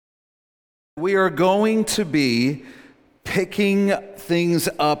We are going to be picking things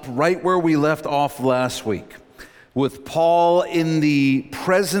up right where we left off last week with Paul in the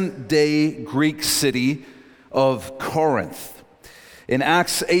present-day Greek city of Corinth. In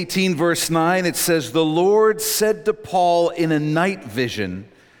Acts 18, verse 9, it says, "The Lord said to Paul in a night vision,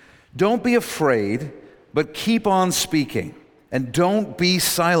 'Don't be afraid, but keep on speaking, and don't be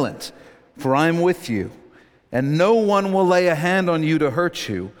silent, for I am with you, and no one will lay a hand on you to hurt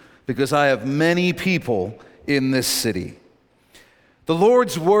you, because I have many people in this city.'" The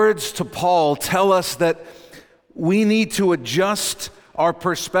Lord's words to Paul tell us that we need to adjust our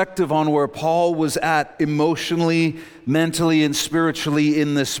perspective on where Paul was at emotionally, mentally, and spiritually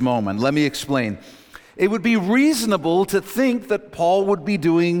in this moment. Let me explain. It would be reasonable to think that Paul would be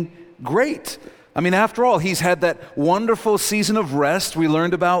doing great. I mean, after all, he's had that wonderful season of rest we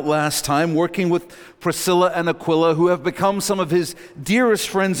learned about last time, working with Priscilla and Aquila, who have become some of his dearest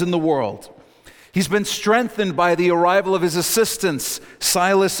friends in the world. He's been strengthened by the arrival of his assistants,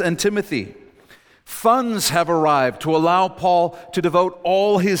 Silas and Timothy. Funds have arrived to allow Paul to devote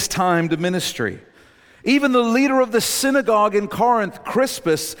all his time to ministry. Even the leader of the synagogue in Corinth,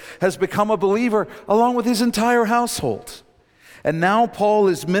 Crispus, has become a believer along with his entire household. And now Paul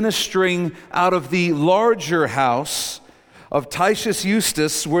is ministering out of the larger house of Titius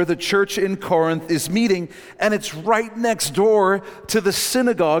Eustace, where the church in Corinth is meeting, and it's right next door to the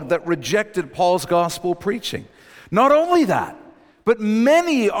synagogue that rejected Paul's gospel preaching. Not only that, but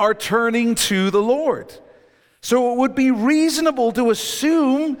many are turning to the Lord. So it would be reasonable to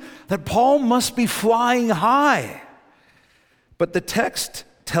assume that Paul must be flying high. But the text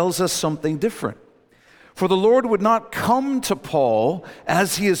tells us something different. For the Lord would not come to Paul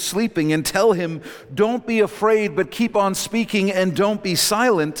as he is sleeping and tell him, "Don't be afraid, but keep on speaking and don't be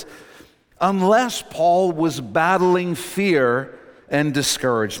silent," unless Paul was battling fear and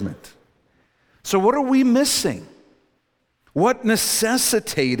discouragement. So what are we missing? What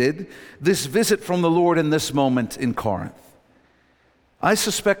necessitated this visit from the Lord in this moment in Corinth? I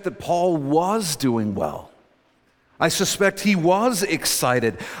suspect that Paul was doing well. I suspect he was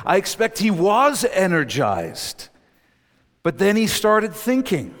excited. I expect he was energized. But then he started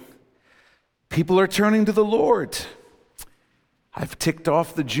thinking, people are turning to the Lord. I've ticked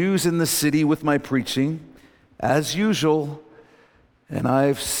off the Jews in the city with my preaching, as usual, and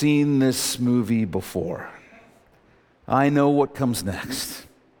I've seen this movie before. I know what comes next.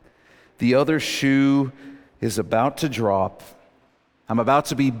 The other shoe is about to drop. I'm about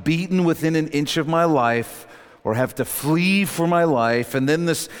to be beaten within an inch of my life, or have to flee for my life, and then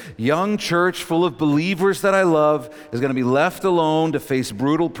this young church full of believers that I love is going to be left alone to face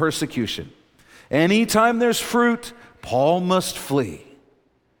brutal persecution. Anytime there's fruit, Paul must flee.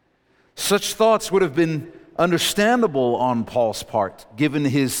 Such thoughts would have been understandable on Paul's part, given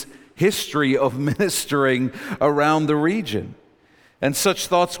his history of ministering around the region. And such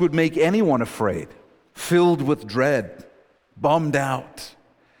thoughts would make anyone afraid, filled with dread, bummed out.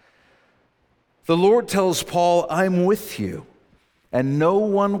 The Lord tells Paul, "I'm with you, and no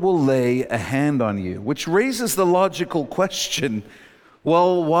one will lay a hand on you," which raises the logical question,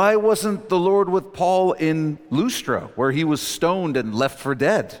 well, why wasn't the Lord with Paul in Lystra, where he was stoned and left for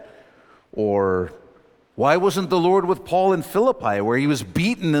dead? Or why wasn't the Lord with Paul in Philippi, where he was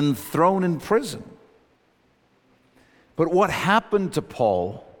beaten and thrown in prison? But what happened to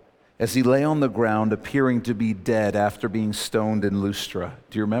Paul as he lay on the ground appearing to be dead after being stoned in Lystra?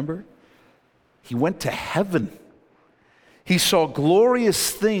 Do you remember? He went to heaven. He saw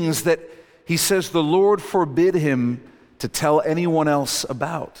glorious things that he says the Lord forbid him to tell anyone else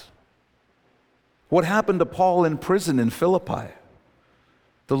about. What happened to Paul in prison in Philippi?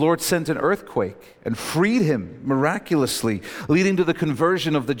 The Lord sent an earthquake and freed him miraculously, leading to the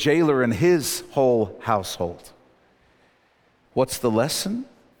conversion of the jailer and his whole household. What's the lesson?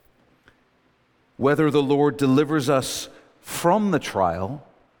 Whether the Lord delivers us from the trial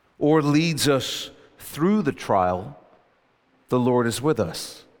or leads us through the trial, the Lord is with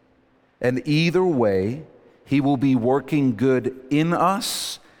us. And either way, he will be working good in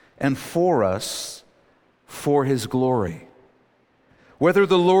us and for us for his glory. Whether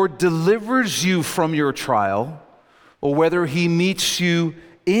the Lord delivers you from your trial or whether he meets you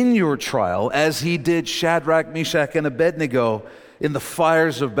in your trial, as he did Shadrach, Meshach, and Abednego in the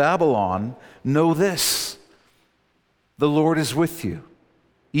fires of Babylon, know this: the Lord is with you.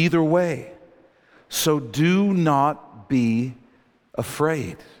 Either way. So do not be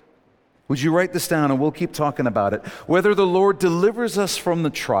afraid. Would you write this down and we'll keep talking about it? Whether the Lord delivers us from the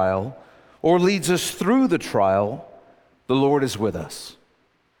trial or leads us through the trial, the Lord is with us.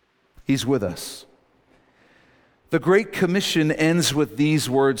 He's with us. The Great Commission ends with these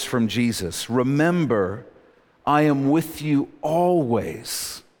words from Jesus: "Remember, I am with you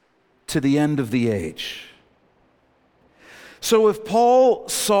always to the end of the age." So if Paul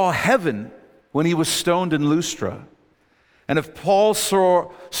saw heaven when he was stoned in Lystra, and if Paul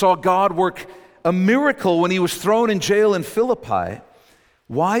saw God work a miracle when he was thrown in jail in Philippi,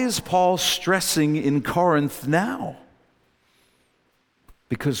 why is Paul stressing in Corinth now?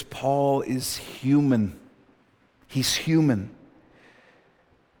 Because Paul is human. He's human.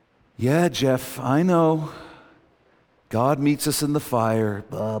 Yeah, Jeff, I know. God meets us in the fire,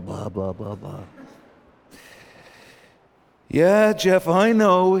 blah, blah, blah, blah, blah. Yeah, Jeff, I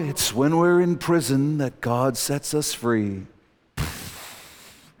know. It's when we're in prison that God sets us free.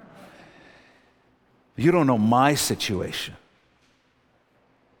 You don't know my situation.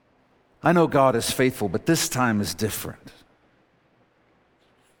 I know God is faithful, but this time is different.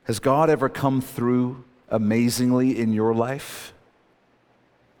 Has God ever come through amazingly in your life?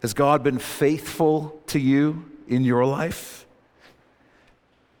 Has God been faithful to you in your life?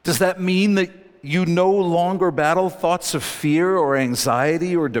 Does that mean that you no longer battle thoughts of fear or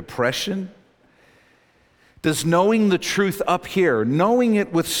anxiety or depression? Does knowing the truth up here, knowing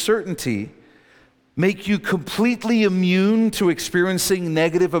it with certainty, make you completely immune to experiencing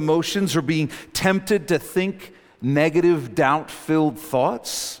negative emotions or being tempted to think negative, doubt-filled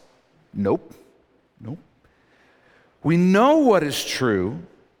thoughts? Nope. We know what is true,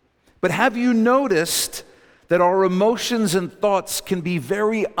 but have you noticed that our emotions and thoughts can be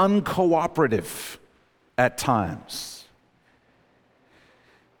very uncooperative at times?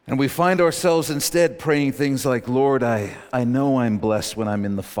 And we find ourselves instead praying things like, "Lord, I know I'm blessed when I'm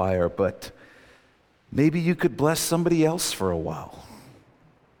in the fire, but maybe you could bless somebody else for a while."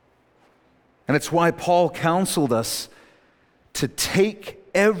 And it's why Paul counseled us to take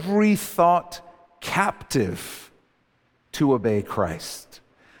every thought captive to obey Christ.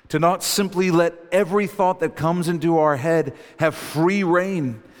 To not simply let every thought that comes into our head have free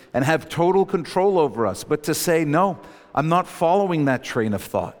rein and have total control over us, but to say, no, I'm not following that train of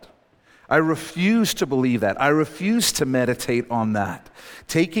thought. I refuse to believe that. I refuse to meditate on that.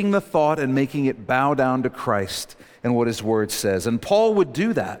 Taking the thought and making it bow down to Christ and what His Word says. And Paul would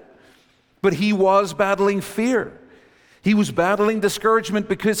do that, but he was battling fear. He was battling discouragement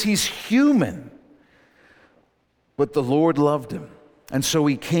because he's human. But the Lord loved him. And so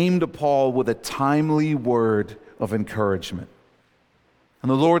he came to Paul with a timely word of encouragement. And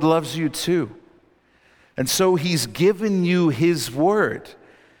the Lord loves you too. And so He's given you His word.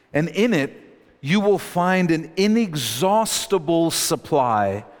 And in it, you will find an inexhaustible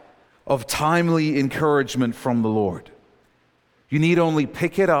supply of timely encouragement from the Lord. You need only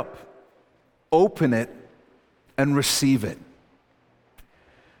pick it up, open it, and receive it.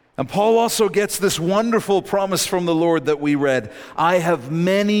 And Paul also gets this wonderful promise from the Lord that we read: "I have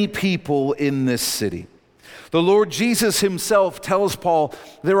many people in this city." The Lord Jesus Himself tells Paul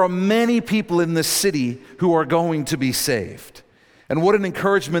there are many people in this city who are going to be saved. And what an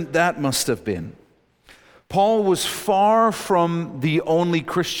encouragement that must have been. Paul was far from the only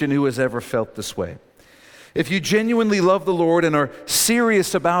Christian who has ever felt this way. If you genuinely love the Lord and are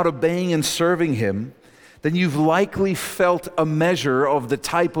serious about obeying and serving Him, then you've likely felt a measure of the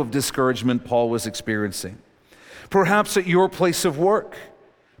type of discouragement Paul was experiencing. Perhaps at your place of work,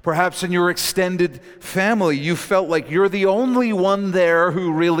 perhaps in your extended family, you felt like you're the only one there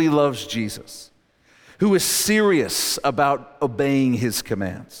who really loves Jesus, who is serious about obeying His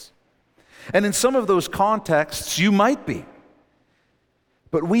commands. And in some of those contexts, you might be.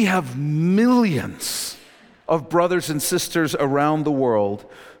 But we have millions of brothers and sisters around the world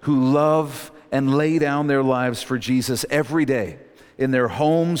who love and lay down their lives for Jesus every day, in their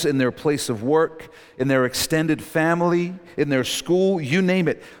homes, in their place of work, in their extended family, in their school, you name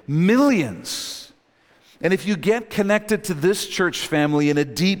it. Millions. And if you get connected to this church family in a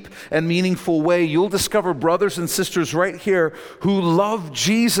deep and meaningful way, you'll discover brothers and sisters right here who love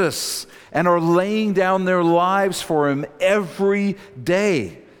Jesus and are laying down their lives for Him every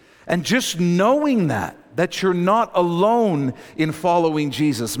day. And just knowing that you're not alone in following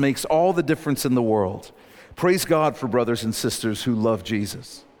Jesus makes all the difference in the world. Praise God for brothers and sisters who love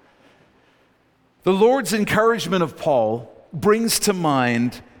Jesus. The Lord's encouragement of Paul brings to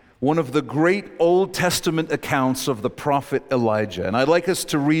mind one of the great Old Testament accounts of the prophet Elijah. And I'd like us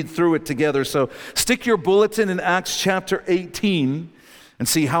to read through it together. So stick your bulletin in Acts chapter 18 and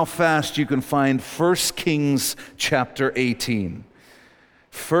see how fast you can find 1 Kings chapter 18.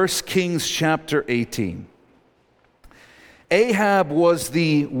 1 Kings chapter 18. Ahab was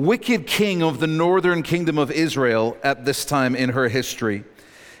the wicked king of the northern kingdom of Israel at this time in her history.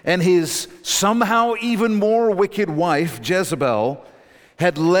 and his somehow even more wicked wife, Jezebel,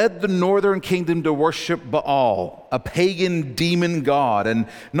 had led the northern kingdom to worship Baal, a pagan demon god. And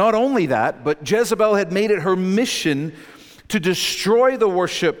not only that, but Jezebel had made it her mission to destroy the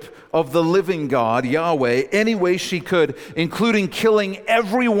worship of the living God, Yahweh, any way she could, including killing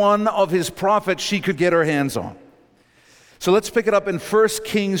every one of his prophets she could get her hands on. So let's pick it up in 1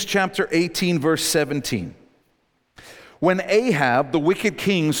 Kings chapter 18, verse 17. When Ahab, the wicked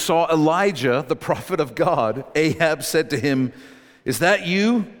king, saw Elijah, the prophet of God, Ahab said to him, "Is that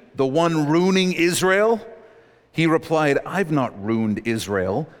you, the one ruining Israel?" He replied, "I've not ruined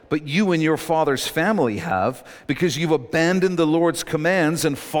Israel, but you and your father's family have, because you've abandoned the Lord's commands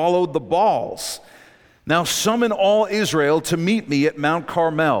and followed the Baals. Now summon all Israel to meet me at Mount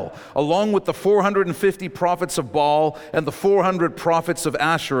Carmel, along with the 450 prophets of Baal and the 400 prophets of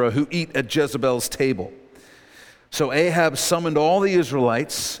Asherah who eat at Jezebel's table." So Ahab summoned all the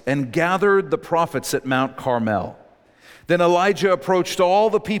Israelites and gathered the prophets at Mount Carmel. Then Elijah approached all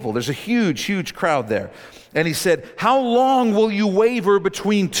the people. There's a huge, huge crowd there. And he said, "How long will you waver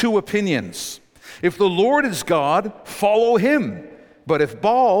between two opinions? If the Lord is God, follow him. But if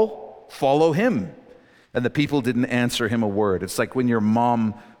Baal, follow him." And the people didn't answer him a word. It's like when your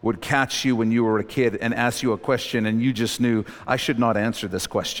mom would catch you when you were a kid and ask you a question and you just knew, I should not answer this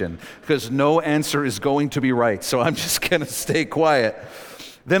question because no answer is going to be right. So I'm just going to stay quiet.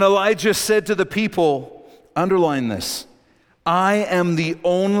 Then Elijah said to the people, underline this, "I am the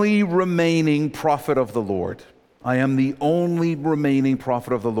only remaining prophet of the Lord. I am the only remaining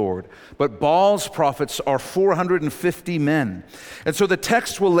prophet of the Lord. But Baal's prophets are 450 men." And so the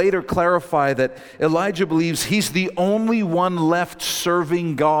text will later clarify that Elijah believes he's the only one left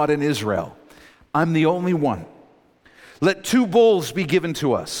serving God in Israel. I'm the only one. "Let 2 bulls be given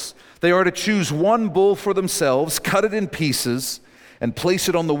to us. They are to choose 1 bull for themselves, cut it in pieces, and place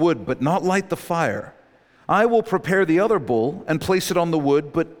it on the wood, but not light the fire. I will prepare the other bull and place it on the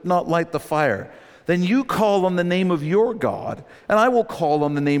wood, but not light the fire. Then you call on the name of your God, and I will call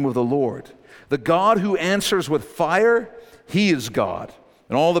on the name of the Lord. The God who answers with fire, he is God."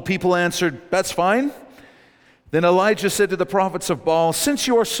 And all the people answered, "That's fine." Then Elijah said to the prophets of Baal, "Since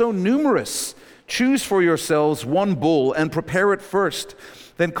you are so numerous, choose for yourselves 1 bull and prepare it first.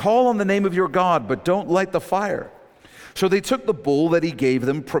 Then call on the name of your God, but don't light the fire." So they took the bull that he gave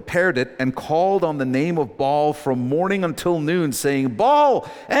them, prepared it, and called on the name of Baal from morning until noon, saying, "Baal,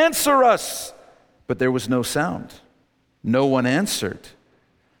 answer us!" But there was no sound. No one answered.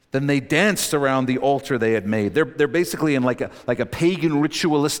 Then they danced around the altar they had made. They're basically in like a pagan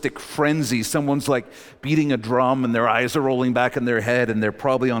ritualistic frenzy. Someone's like beating a drum and their eyes are rolling back in their head and they're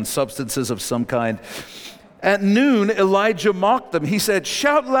probably on substances of some kind. At noon, Elijah mocked them. He said,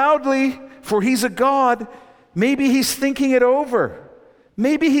 "Shout loudly, for he's a god. Maybe he's thinking it over.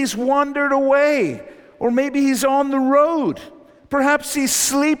 Maybe he's wandered away, or maybe he's on the road. Perhaps he's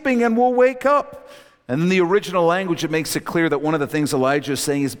sleeping and will wake up." And in the original language, it makes it clear that one of the things Elijah is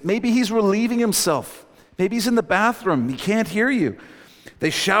saying is maybe he's relieving himself. Maybe he's in the bathroom. He can't hear you. They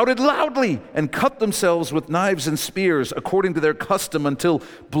shouted loudly and cut themselves with knives and spears according to their custom until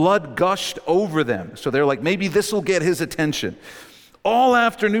blood gushed over them. So they're like, maybe this will get his attention. All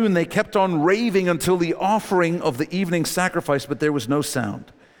afternoon, they kept on raving until the offering of the evening sacrifice, but there was no sound.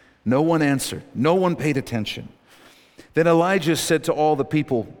 No one answered. No one paid attention. Then Elijah said to all the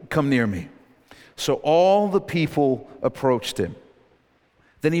people, "Come near me." So all the people approached him.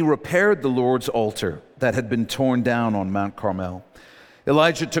 Then he repaired the Lord's altar that had been torn down on Mount Carmel.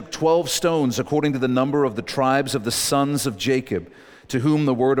 Elijah took 12 stones according to the number of the tribes of the sons of Jacob, to whom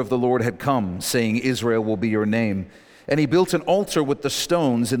the word of the Lord had come, saying, "Israel will be your name." And he built an altar with the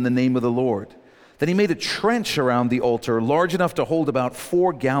stones in the name of the Lord. Then he made a trench around the altar, large enough to hold about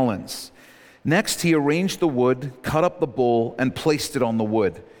 4 gallons. Next, he arranged the wood, cut up the bull, and placed it on the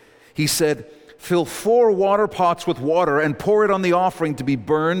wood. He said, "Fill 4 water pots with water and pour it on the offering to be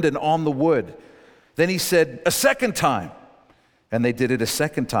burned and on the wood." Then he said, "A second time." And they did it a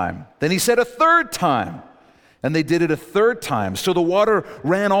second time. Then he said, "A third time." And they did it a third time. So the water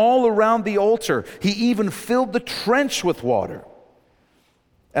ran all around the altar. He even filled the trench with water.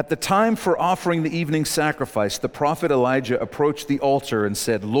 At the time for offering the evening sacrifice, the prophet Elijah approached the altar and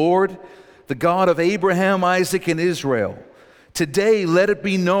said, "Lord, the God of Abraham, Isaac, and Israel, today let it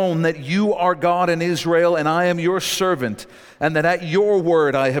be known that you are God in Israel, and I am your servant, and that at your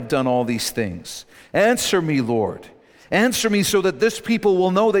word I have done all these things. Answer me, Lord. Answer me so that this people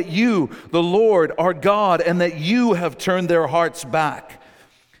will know that you, the Lord, are God, and that you have turned their hearts back."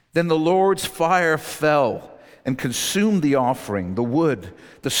 Then the Lord's fire fell and consumed the offering, the wood,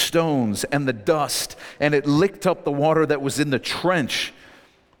 the stones, and the dust, and it licked up the water that was in the trench.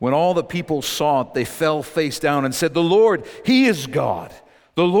 When all the people saw it, they fell face down and said, "The Lord, He is God.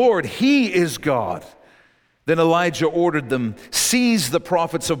 The Lord, He is God." Then Elijah ordered them, "Seize the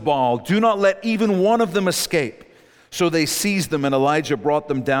prophets of Baal. Do not let even one of them escape." So they seized them, and Elijah brought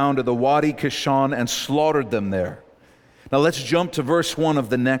them down to the Wadi Kishon and slaughtered them there. Now let's jump to verse 1 of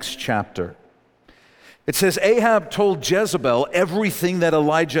the next chapter. It says, Ahab told Jezebel everything that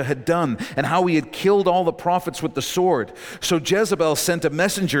Elijah had done and how he had killed all the prophets with the sword. So Jezebel sent a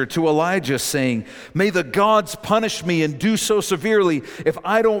messenger to Elijah saying, "May the gods punish me and do so severely if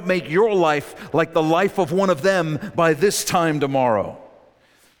I don't make your life like the life of one of them by this time tomorrow."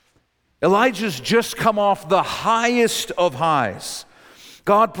 Elijah's just come off the highest of highs.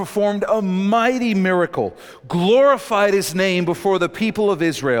 God performed a mighty miracle, glorified His name before the people of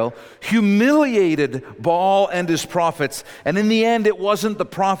Israel, humiliated Baal and his prophets, and in the end, it wasn't the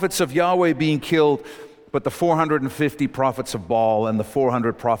prophets of Yahweh being killed, but the 450 prophets of Baal and the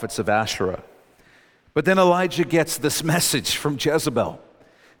 400 prophets of Asherah. But then Elijah gets this message from Jezebel,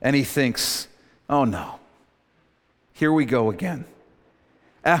 and he thinks, oh no, here we go again.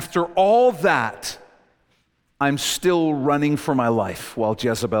 After all that, I'm still running for my life while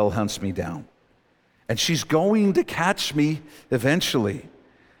Jezebel hunts me down. And she's going to catch me eventually.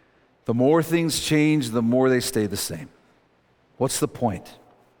 The more things change, the more they stay the same. What's the point?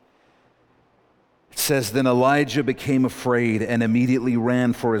 It says, then Elijah became afraid and immediately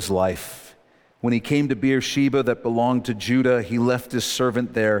ran for his life. When he came to Beersheba that belonged to Judah, he left his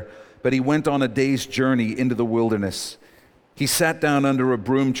servant there, but he went on a day's journey into the wilderness. He sat down under a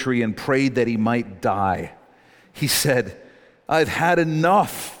broom tree and prayed that he might die. He said, "I've had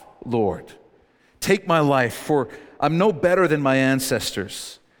enough, Lord. Take my life, for I'm no better than my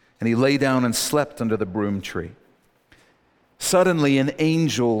ancestors." And he lay down and slept under the broom tree. Suddenly an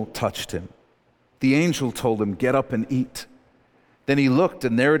angel touched him. The angel told him, "Get up and eat." Then he looked,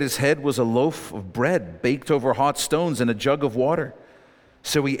 and there at his head was a loaf of bread baked over hot stones and a jug of water.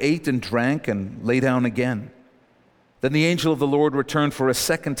 So he ate and drank and lay down again. Then the angel of the Lord returned for a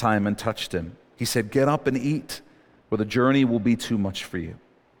second time and touched him. He said, "Get up and eat, or the journey will be too much for you."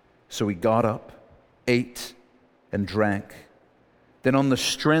 So he got up, ate, and drank. Then on the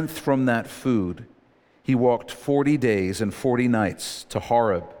strength from that food, he walked 40 days and 40 nights to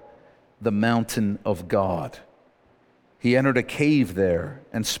Horeb, the mountain of God. He entered a cave there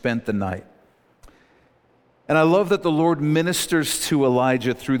and spent the night. And I love that the Lord ministers to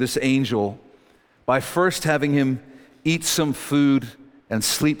Elijah through this angel by first having him eat some food and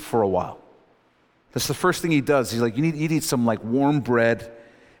sleep for a while. That's the first thing he does. He's like, you need to eat some like warm bread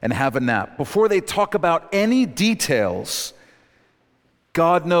and have a nap. Before they talk about any details,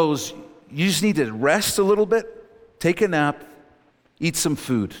 God knows you just need to rest a little bit, take a nap, eat some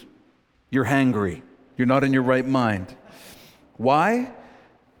food. You're hangry. You're not in your right mind. Why?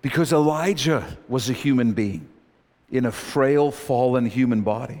 Because Elijah was a human being in a frail, fallen human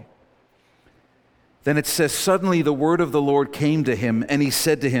body. Then it says, suddenly the word of the Lord came to him, and he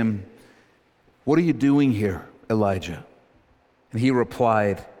said to him, "What are you doing here, Elijah?" And he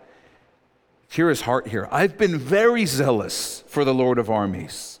replied, hear his heart here, "I've been very zealous for the Lord of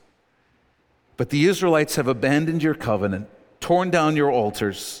armies. But the Israelites have abandoned your covenant, torn down your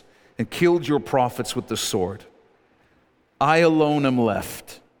altars, and killed your prophets with the sword. I alone am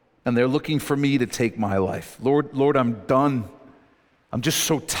left, and they're looking for me to take my life. Lord, I'm done. I'm just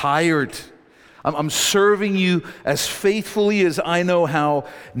so tired. I'm serving you as faithfully as I know how.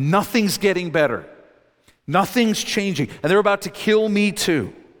 Nothing's getting better. Nothing's changing. And they're about to kill me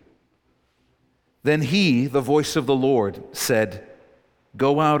too." Then he, the voice of the Lord, said,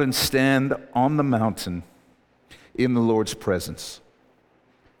 "Go out and stand on the mountain in the Lord's presence."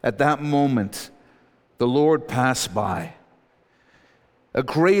 At that moment, the Lord passed by. A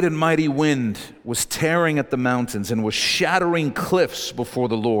great and mighty wind was tearing at the mountains and was shattering cliffs before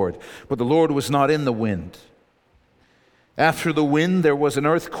the Lord, but the Lord was not in the wind. After the wind, there was an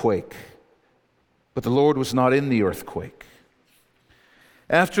earthquake, but the Lord was not in the earthquake.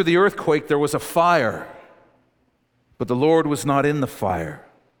 After the earthquake, there was a fire, but the Lord was not in the fire.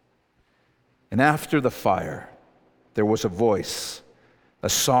 And after the fire, there was a voice, a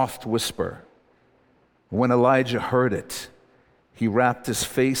soft whisper. When Elijah heard it, he wrapped his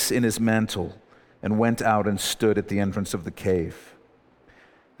face in his mantle and went out and stood at the entrance of the cave.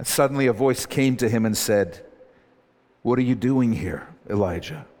 And suddenly a voice came to him and said, "What are you doing here,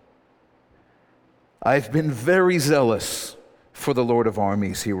 Elijah?" "I've been very zealous for the Lord of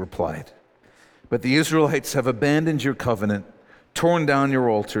armies," he replied. "But the Israelites have abandoned your covenant, torn down your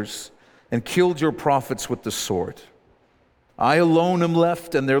altars, and killed your prophets with the sword. I alone am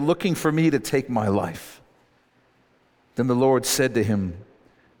left, and they're looking for me to take my life." Then the Lord said to him,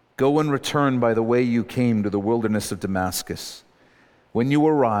 Go and return by the way you came to the wilderness of Damascus. When you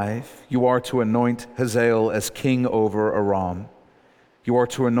arrive, you are to anoint Hazael as king over Aram. You are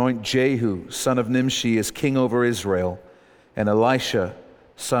to anoint Jehu, son of Nimshi, as king over Israel, and Elisha,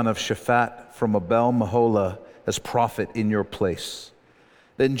 son of Shaphat from Abel-Meholah, as prophet in your place.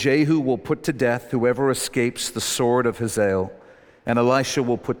 Then Jehu will put to death whoever escapes the sword of Hazael, and Elisha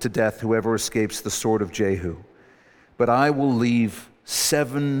will put to death whoever escapes the sword of Jehu. But I will leave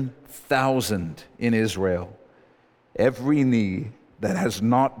 7,000 in Israel, every knee that has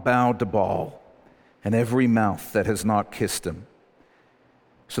not bowed to Baal, and every mouth that has not kissed him.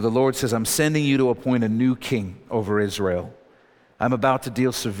 So the Lord says, I'm sending you to appoint a new king over Israel. I'm about to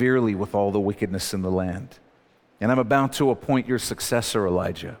deal severely with all the wickedness in the land. And I'm about to appoint your successor,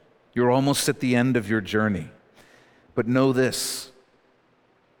 Elijah. You're almost at the end of your journey. But know this,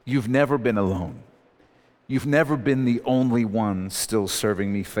 you've never been alone. You've never been the only one still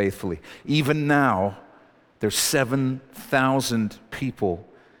serving me faithfully. Even now, there's 7,000 people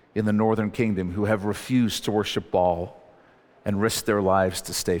in the northern kingdom who have refused to worship Baal and risk their lives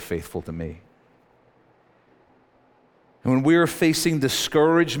to stay faithful to me. And when we're facing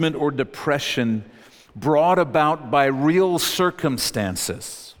discouragement or depression brought about by real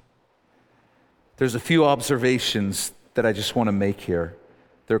circumstances, there's a few observations that I just want to make here.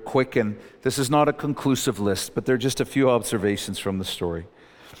 They're quick, and this is not a conclusive list, but they're just a few observations from the story.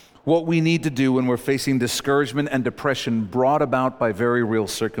 What we need to do when we're facing discouragement and depression brought about by very real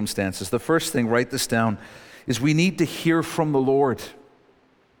circumstances. The first thing, write this down, is we need to hear from the Lord.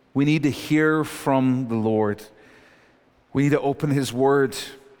 We need to hear from the Lord. We need to open His Word.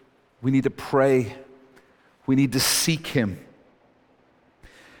 We need to pray. We need to seek Him.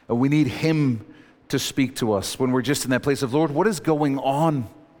 And we need Him to speak to us when we're just in that place of, Lord, what is going on?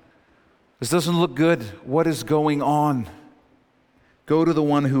 This doesn't look good. What is going on? Go to the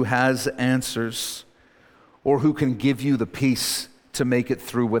one who has answers, or who can give you the peace to make it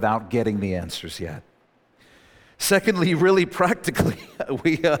through without getting the answers yet. Secondly, really practically,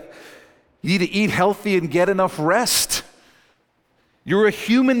 we need to eat healthy and get enough rest. You're a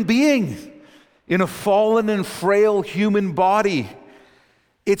human being in a fallen and frail human body.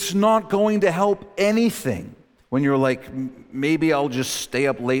 It's not going to help anything when you're like, maybe I'll just stay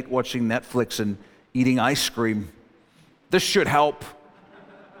up late watching Netflix and eating ice cream. This should help.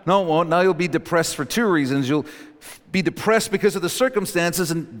 No, it won't. Now you'll be depressed for two reasons. You'll be depressed because of the circumstances,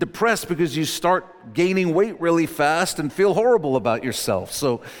 and depressed because you start gaining weight really fast and feel horrible about yourself.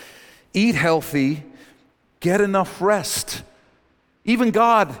 So eat healthy, get enough rest. Even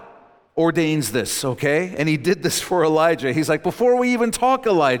God ordains this, okay? And He did this for Elijah. He's like, before we even talk,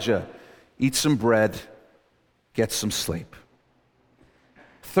 Elijah, eat some bread, get some sleep.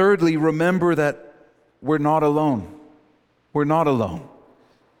 Thirdly, remember that we're not alone. We're not alone.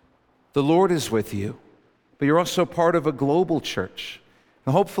 The Lord is with you, but you're also part of a global church.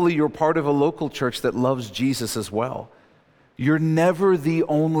 And hopefully you're part of a local church that loves Jesus as well. You're never the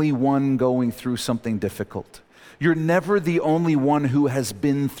only one going through something difficult. You're never the only one who has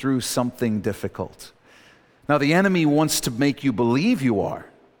been through something difficult. Now, the enemy wants to make you believe you are.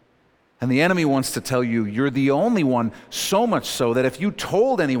 And the enemy wants to tell you you're the only one, so much so that if you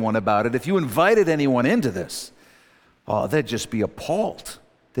told anyone about it, if you invited anyone into this, they'd just be appalled.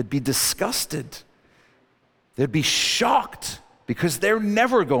 They'd be disgusted. They'd be shocked because they're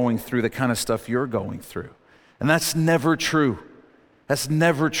never going through the kind of stuff you're going through. And that's never true. That's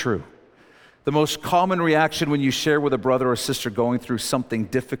never true. The most common reaction when you share with a brother or sister going through something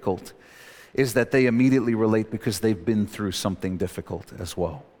difficult is that they immediately relate because they've been through something difficult as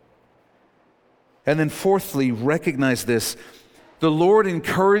well. And then fourthly, recognize this. The Lord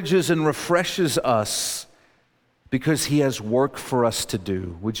encourages and refreshes us because He has work for us to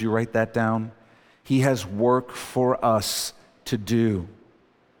do. Would you write that down? He has work for us to do.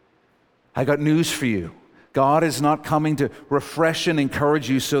 I got news for you. God is not coming to refresh and encourage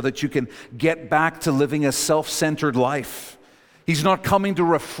you so that you can get back to living a self-centered life. He's not coming to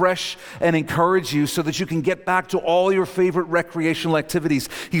refresh and encourage you so that you can get back to all your favorite recreational activities.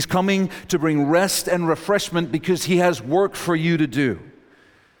 He's coming to bring rest and refreshment because He has work for you to do.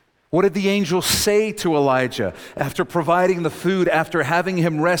 What did the angel say to Elijah after providing the food, after having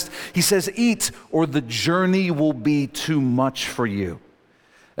him rest? He says, eat, or the journey will be too much for you.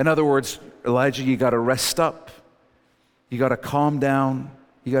 In other words, Elijah, you got to rest up. You got to calm down.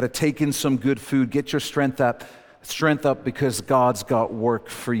 You got to take in some good food. Get your strength up because God's got work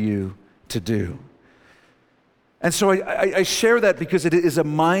for you to do. And so I share that because it is a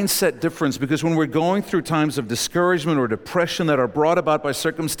mindset difference, because when we're going through times of discouragement or depression that are brought about by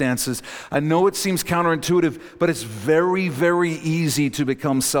circumstances, I know it seems counterintuitive, but it's very, very easy to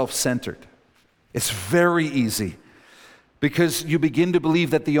become self-centered. It's very easy, because you begin to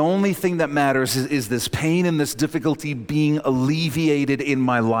believe that the only thing that matters is this pain and this difficulty being alleviated in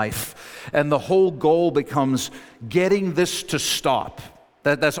my life. And the whole goal becomes getting this to stop.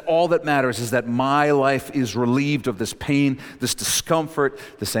 That's all that matters, is that my life is relieved of this pain, this discomfort,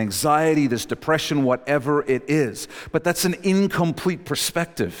 this anxiety, this depression, whatever it is. But that's an incomplete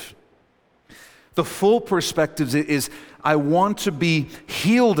perspective. The full perspective is I want to be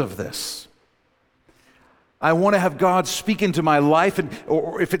healed of this. I want to have God speak into my life,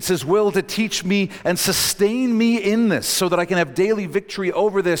 or if it's His will, to teach me and sustain me in this so that I can have daily victory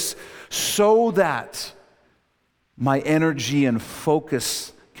over this, so that my energy and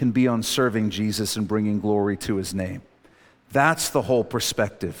focus can be on serving Jesus and bringing glory to His name. That's the whole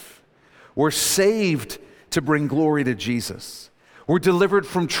perspective. We're saved to bring glory to Jesus. We're delivered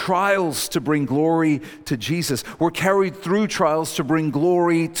from trials to bring glory to Jesus. We're carried through trials to bring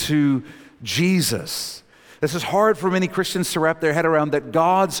glory to Jesus. This is hard for many Christians to wrap their head around, that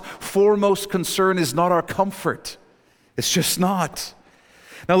God's foremost concern is not our comfort. It's just not.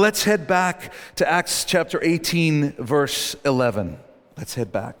 Now let's head back to Acts chapter 18, verse 11. Let's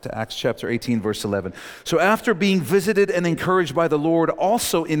head back to Acts chapter 18, verse 11. So after being visited and encouraged by the Lord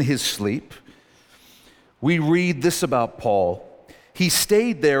also in his sleep, we read this about Paul. He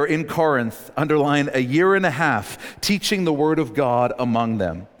stayed there in Corinth, underline, 1.5 years, teaching the word of God among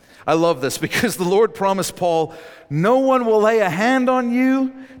them. I love this, because the Lord promised Paul, no one will lay a hand on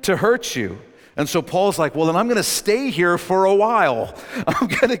you to hurt you. And so Paul's like, well, then I'm going to stay here for a while. I'm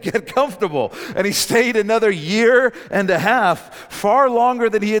going to get comfortable. And he stayed another 1.5 years, far longer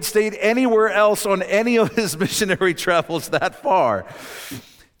than he had stayed anywhere else on any of his missionary travels that far.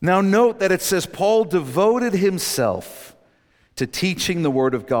 Now note that it says Paul devoted himself to teaching the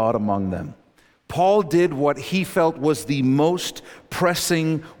word of God among them. Paul did what he felt was the most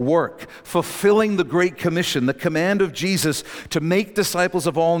pressing work, fulfilling the Great Commission, the command of Jesus to make disciples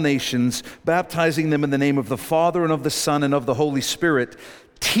of all nations, baptizing them in the name of the Father and of the Son and of the Holy Spirit,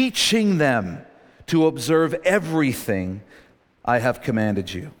 teaching them to observe everything I have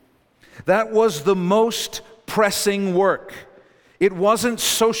commanded you. That was the most pressing work. It wasn't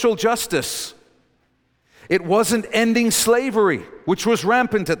social justice. It wasn't ending slavery, which was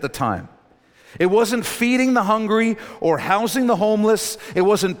rampant at the time. It wasn't feeding the hungry or housing the homeless. It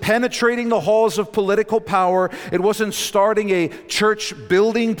wasn't penetrating the halls of political power. It wasn't starting a church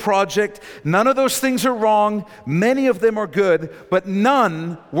building project. None of those things are wrong. Many of them are good, but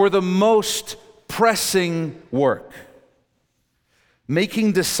none were the most pressing work.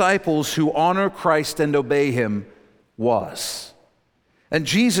 Making disciples who honor Christ and obey Him was. And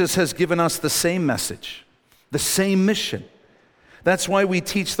Jesus has given us the same message, the same mission. That's why we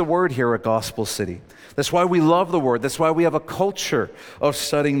teach the Word here at Gospel City. That's why we love the Word. That's why we have a culture of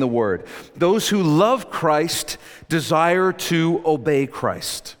studying the Word. Those who love Christ desire to obey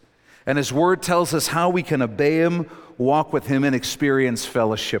Christ. And His Word tells us how we can obey Him, walk with Him, and experience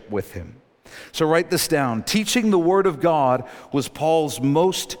fellowship with Him. So write this down. Teaching the Word of God was Paul's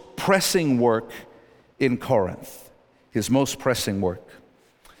most pressing work in Corinth. His most pressing work.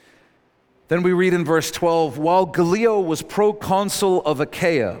 Then we read in verse 12, while Gallio was proconsul of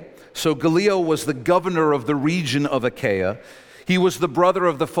Achaia, so Gallio was the governor of the region of Achaia. He was the brother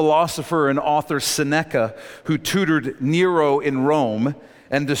of the philosopher and author Seneca, who tutored Nero in Rome,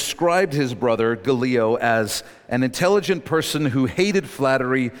 and described his brother Gallio as an intelligent person who hated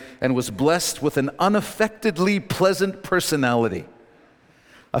flattery and was blessed with an unaffectedly pleasant personality.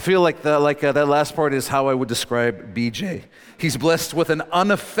 I feel like that last part is how I would describe BJ. He's blessed with an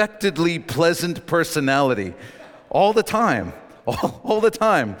unaffectedly pleasant personality all the time, all the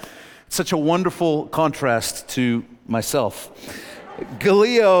time. It's such a wonderful contrast to myself.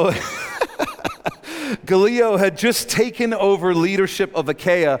 Gallio had just taken over leadership of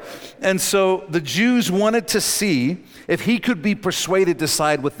Achaia, and so the Jews wanted to see if he could be persuaded to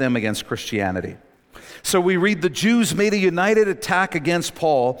side with them against Christianity. So we read, the Jews made a united attack against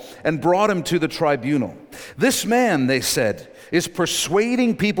Paul and brought him to the tribunal. This man, they said, is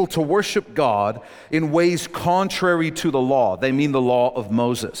persuading people to worship God in ways contrary to the law. They mean the law of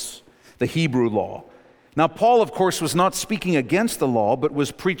Moses, the Hebrew law. Now, Paul, of course, was not speaking against the law, but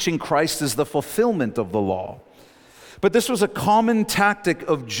was preaching Christ as the fulfillment of the law. But this was a common tactic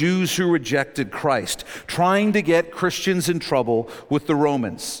of Jews who rejected Christ, trying to get Christians in trouble with the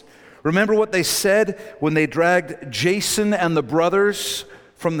Romans. Remember what they said when they dragged Jason and the brothers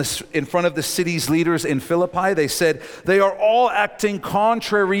in front of the city's leaders in Philippi. They said, "They are all acting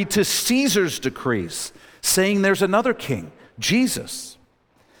contrary to Caesar's decrees, saying there's another king, Jesus."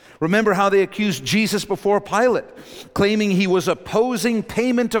 Remember how they accused Jesus before Pilate, claiming he was opposing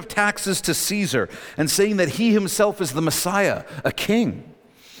payment of taxes to Caesar and saying that he himself is the Messiah, a king.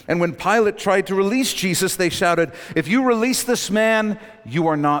 And when Pilate tried to release Jesus, they shouted, "If you release this man, you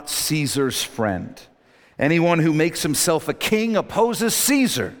are not Caesar's friend. Anyone who makes himself a king opposes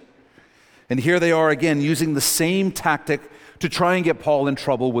Caesar." And here they are again using the same tactic to try and get Paul in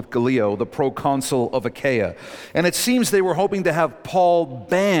trouble with Gallio, the proconsul of Achaia. And it seems they were hoping to have Paul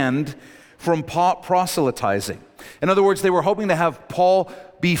banned from proselytizing. In other words, they were hoping to have Paul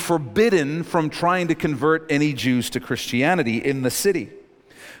be forbidden from trying to convert any Jews to Christianity in the city.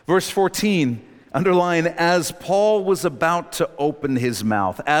 Verse 14, underline, as Paul was about to open his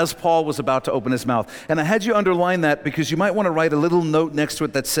mouth. As Paul was about to open his mouth. And I had you underline that because you might want to write a little note next to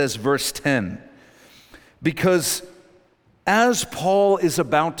it that says verse 10. Because as Paul is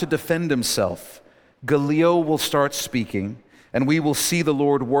about to defend himself, Gallio will start speaking, and we will see the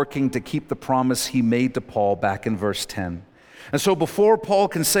Lord working to keep the promise he made to Paul back in verse 10. And so before Paul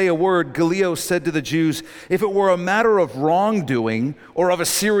can say a word, Gallio said to the Jews, "If it were a matter of wrongdoing or of a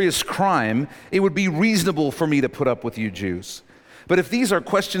serious crime, it would be reasonable for me to put up with you Jews. But if these are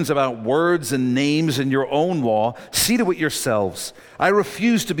questions about words and names in your own law, see to it yourselves. I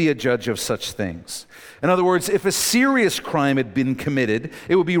refuse to be a judge of such things." In other words, if a serious crime had been committed,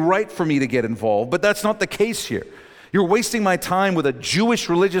 it would be right for me to get involved, but that's not the case here. You're wasting my time with a Jewish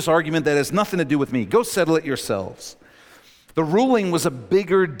religious argument that has nothing to do with me. Go settle it yourselves. The ruling was a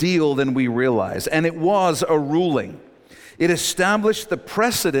bigger deal than we realize, and it was a ruling. It established the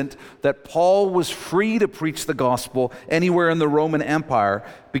precedent that Paul was free to preach the gospel anywhere in the Roman Empire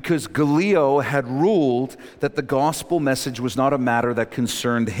because Gallio had ruled that the gospel message was not a matter that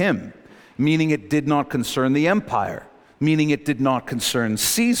concerned him, meaning it did not concern the empire, meaning it did not concern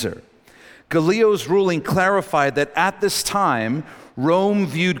Caesar. Gallio's ruling clarified that at this time, Rome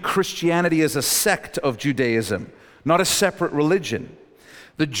viewed Christianity as a sect of Judaism, not a separate religion.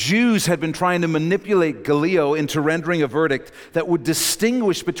 The Jews had been trying to manipulate Gallio into rendering a verdict that would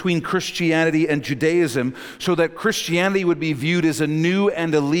distinguish between Christianity and Judaism so that Christianity would be viewed as a new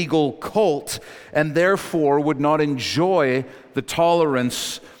and illegal cult and therefore would not enjoy the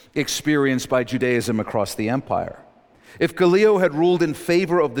tolerance experienced by Judaism across the empire. If Gallio had ruled in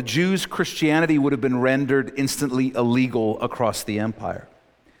favor of the Jews, Christianity would have been rendered instantly illegal across the empire.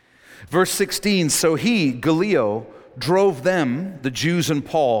 Verse 16, so he, Gallio, drove them, the Jews and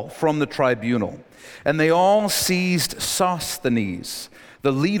Paul, from the tribunal. And they all seized Sosthenes,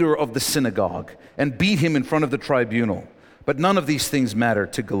 the leader of the synagogue, and beat him in front of the tribunal. But none of these things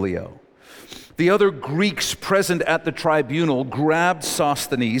mattered to Gallio. The other Greeks present at the tribunal grabbed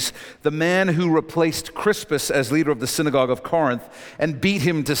Sosthenes, the man who replaced Crispus as leader of the synagogue of Corinth, and beat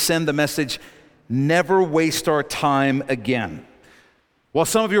him to send the message, "Never waste our time again." While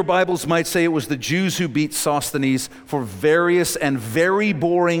some of your Bibles might say it was the Jews who beat Sosthenes for various and very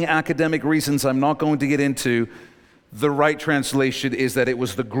boring academic reasons I'm not going to get into, the right translation is that it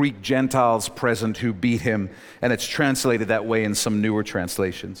was the Greek Gentiles present who beat him, and it's translated that way in some newer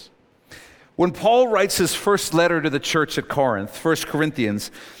translations. When Paul writes his first letter to the church at Corinth, 1 Corinthians,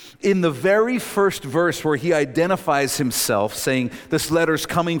 in the very first verse where he identifies himself, saying, this letter's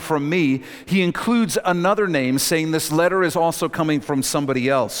coming from me, he includes another name, saying this letter is also coming from somebody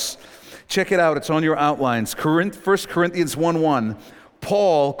else. Check it out, it's on your outlines. 1 Corinthians 1:1,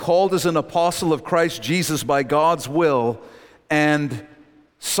 Paul, called as an apostle of Christ Jesus by God's will, and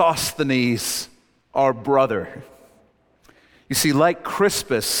Sosthenes, our brother. You see, like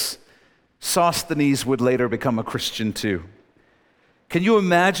Crispus, Sosthenes would later become a Christian too. Can you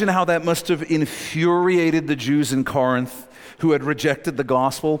imagine how that must have infuriated the Jews in Corinth who had rejected the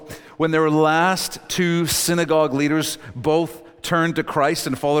gospel when their last two synagogue leaders both turned to Christ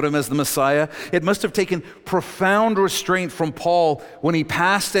and followed him as the Messiah? It must have taken profound restraint from Paul when he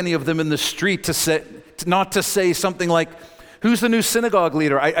passed any of them in the street not to say something like, "Who's the new synagogue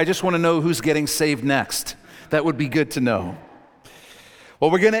leader? I just want to know who's getting saved next." That would be good to know. Well,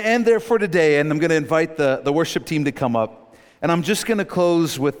 we're going to end there for today, and I'm going to invite the worship team to come up. And I'm just going to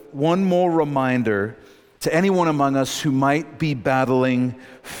close with one more reminder to anyone among us who might be battling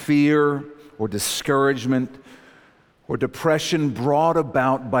fear or discouragement or depression brought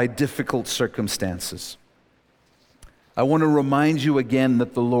about by difficult circumstances. I want to remind you again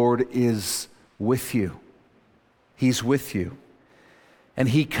that the Lord is with you. He's with you. And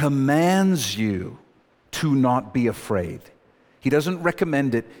He commands you to not be afraid. He doesn't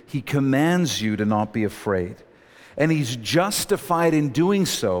recommend it. He commands you to not be afraid. And he's justified in doing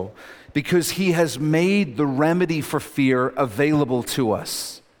so because he has made the remedy for fear available to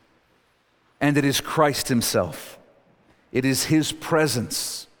us. And it is Christ himself. It is his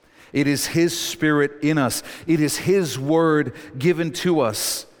presence. It is his Spirit in us. It is his word given to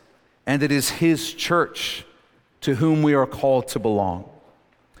us. And it is his church to whom we are called to belong.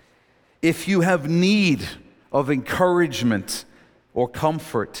 If you have need of encouragement or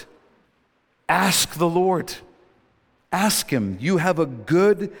comfort, ask the Lord. Ask him. You have a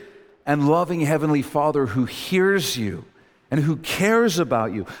good and loving Heavenly Father who hears you and who cares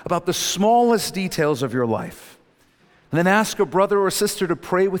about you, about the smallest details of your life. And then ask a brother or sister to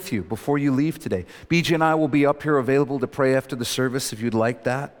pray with you before you leave today. BJ and I will be up here available to pray after the service if you'd like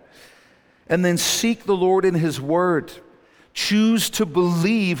that. And then seek the Lord in his word. Choose to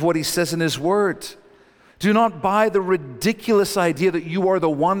believe what he says in his word. Do not buy the ridiculous idea that you are the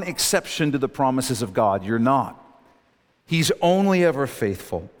one exception to the promises of God. You're not. He's only ever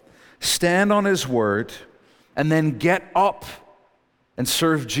faithful. Stand on his word and then get up and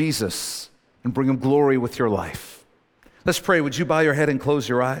serve Jesus and bring him glory with your life. Let's pray. Would you bow your head and close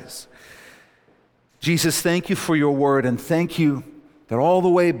your eyes? Jesus, thank you for your word, and thank you that all the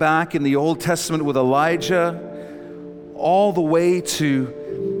way back in the Old Testament with Elijah, all the way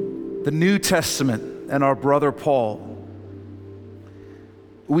to the New Testament and our brother Paul,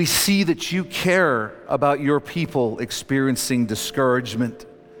 we see that you care about your people experiencing discouragement,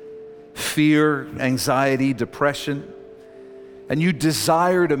 fear, anxiety, depression, and you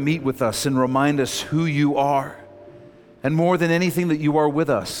desire to meet with us and remind us who you are, and more than anything, that you are with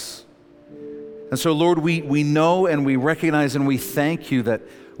us. And so, Lord, we know and we recognize and we thank you that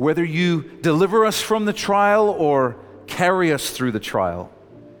whether you deliver us from the trial or carry us through the trial,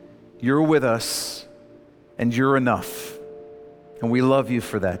 you're with us and you're enough. And we love you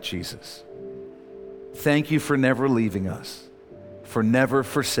for that, Jesus. Thank you for never leaving us, for never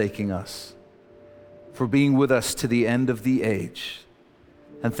forsaking us, for being with us to the end of the age.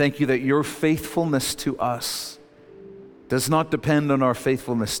 And thank you that your faithfulness to us does not depend on our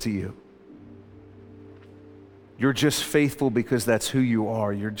faithfulness to you. You're just faithful because that's who you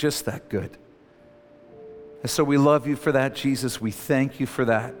are. You're just that good. And so we love you for that, Jesus. We thank you for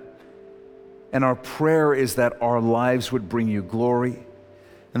that. And our prayer is that our lives would bring you glory,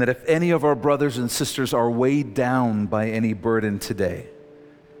 and that if any of our brothers and sisters are weighed down by any burden today,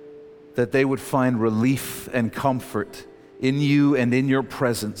 that they would find relief and comfort in you and in your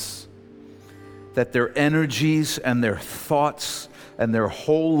presence, that their energies and their thoughts and their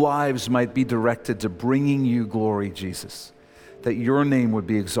whole lives might be directed to bringing you glory, Jesus, that your name would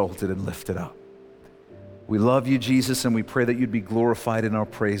be exalted and lifted up. We love you, Jesus, and we pray that you'd be glorified in our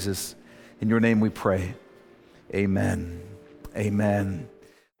praises. In your name we pray. Amen. Amen.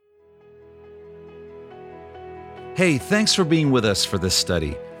 Hey, thanks for being with us for this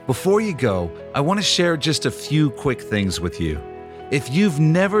study. Before you go, I want to share just a few quick things with you. If you've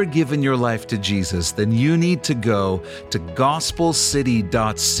never given your life to Jesus, then you need to go to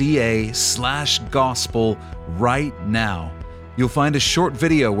gospelcity.ca/gospel right now. You'll find a short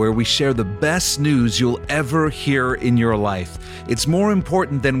video where we share the best news you'll ever hear in your life. It's more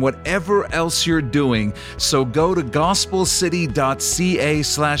important than whatever else you're doing, so go to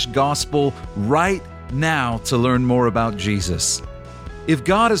gospelcity.ca/gospel right now to learn more about Jesus. If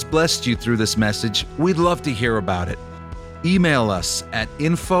God has blessed you through this message, we'd love to hear about it. Email us at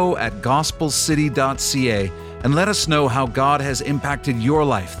info@gospelcity.ca and let us know how God has impacted your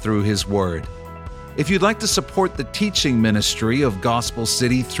life through His Word. If you'd like to support the teaching ministry of Gospel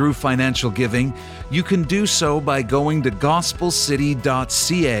City through financial giving, you can do so by going to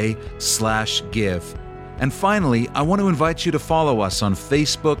gospelcity.ca/give. And finally, I want to invite you to follow us on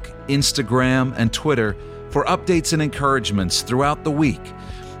Facebook, Instagram, and Twitter for updates and encouragements throughout the week.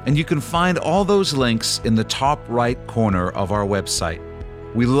 And you can find all those links in the top right corner of our website.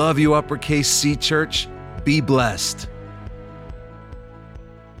 We love you, Uppercase C Church. Be blessed.